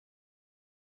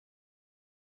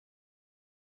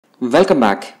Welcome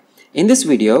back. In this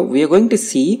video, we are going to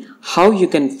see how you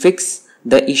can fix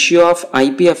the issue of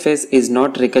IPFS is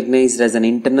not recognized as an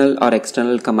internal or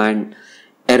external command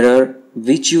error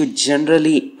which you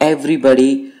generally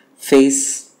everybody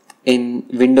face in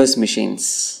Windows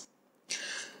machines.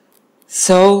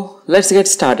 So let's get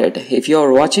started. If you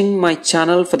are watching my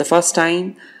channel for the first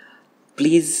time,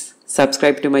 please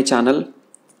subscribe to my channel.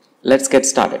 Let's get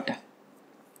started.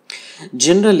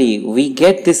 Generally, we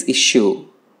get this issue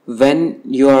when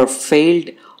you are failed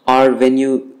or when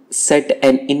you set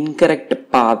an incorrect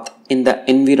path in the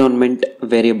environment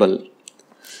variable.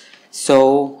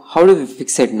 So how do we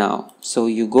fix it now? So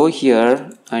you go here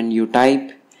and you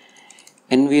type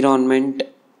environment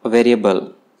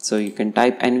variable. So you can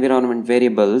type environment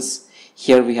variables.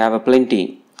 Here we have a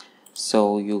plenty.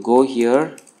 So you go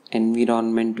here,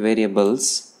 environment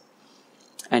variables,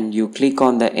 and you click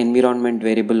on the environment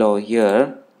variable over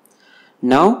here.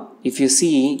 Now if you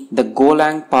see, the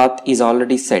Golang path is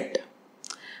already set,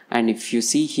 and if you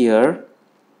see here,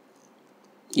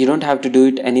 you don't have to do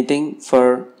it anything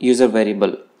for user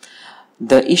variable.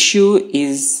 The issue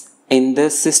is in the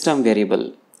system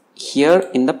variable. Here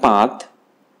in the path,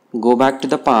 go back to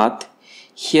the path.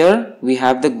 Here we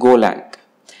have the Golang.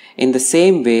 In the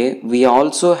same way, we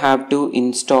also have to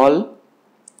install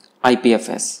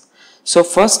IPFS. So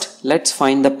first let's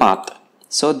find the path.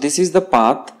 So this is the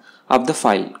path of the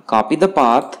file. Copy the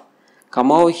path,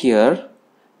 come over here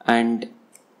and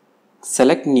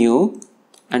select new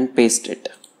and paste it.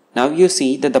 Now you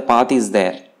see that the path is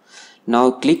there.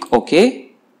 Now click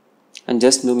OK and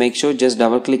just to make sure, just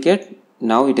double click it.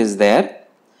 Now it is there.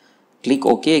 Click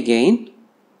OK again.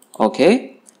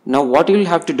 OK. Now what you will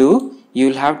have to do, you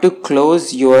will have to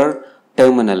close your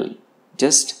terminal.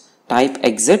 Just type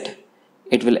exit.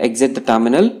 It will exit the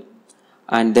terminal,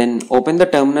 and then open the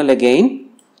terminal again.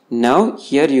 Now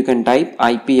here you can type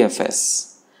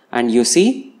IPFS and you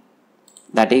see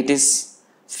that it is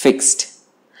fixed.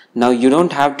 Now you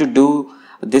don't have to do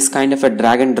this kind of a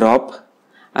drag and drop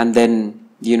and then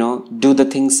do the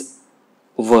things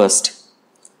worst.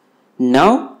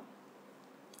 Now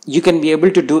you can be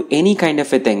able to do any kind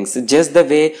of a things just the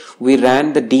way we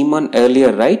ran the daemon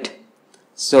earlier, right?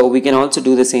 So we can also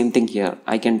do the same thing here.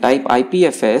 I can type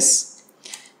IPFS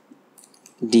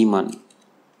daemon.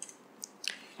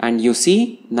 And you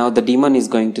see now the daemon is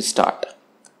going to start.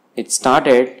 It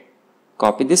started.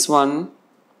 Copy this one,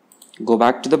 go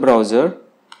back to the browser,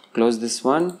 close this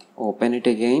one, open it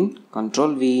again,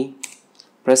 Ctrl V,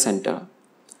 press enter.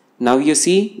 Now you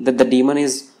see that the daemon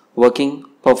is working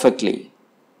perfectly.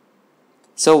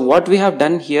 So what we have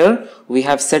done here, we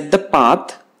have set the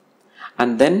path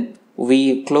and then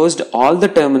we closed all the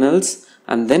terminals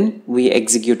and then we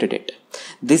executed it.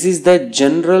 This is the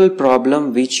general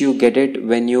problem which you get it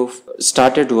when you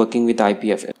started working with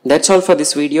IPFS. That's all for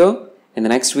this video. In the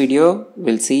next video,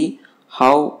 we'll see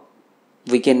how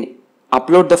we can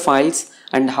upload the files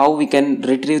and how we can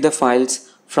retrieve the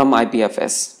files from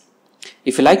IPFS.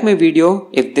 If you like my video,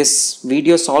 if this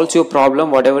video solves your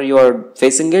problem, whatever you are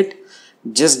facing it,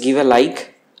 just give a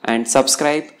like and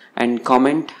subscribe and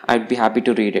comment. I'd be happy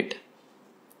to read it.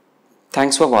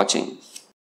 Thanks for watching.